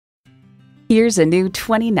Here's a new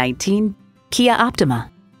 2019 Kia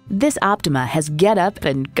Optima. This Optima has get up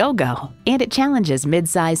and go-go, and it challenges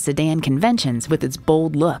mid-size sedan conventions with its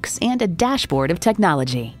bold looks and a dashboard of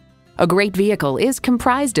technology. A great vehicle is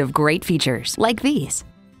comprised of great features like these: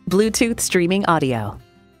 Bluetooth streaming audio,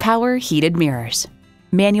 power heated mirrors,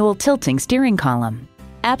 manual tilting steering column,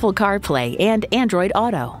 Apple CarPlay and Android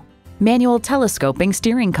Auto, manual telescoping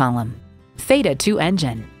steering column, Theta 2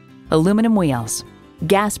 engine, aluminum wheels,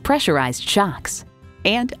 gas pressurized shocks,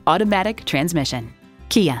 and automatic transmission.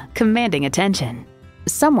 Kia, commanding attention.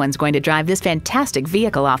 Someone's going to drive this fantastic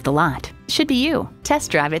vehicle off the lot. Should be you. Test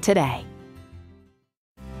drive it today.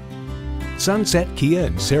 Sunset Kia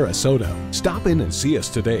in Sarasota. Stop in and see us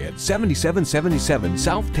today at 7777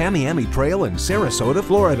 South Tamiami Trail in Sarasota,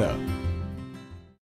 Florida.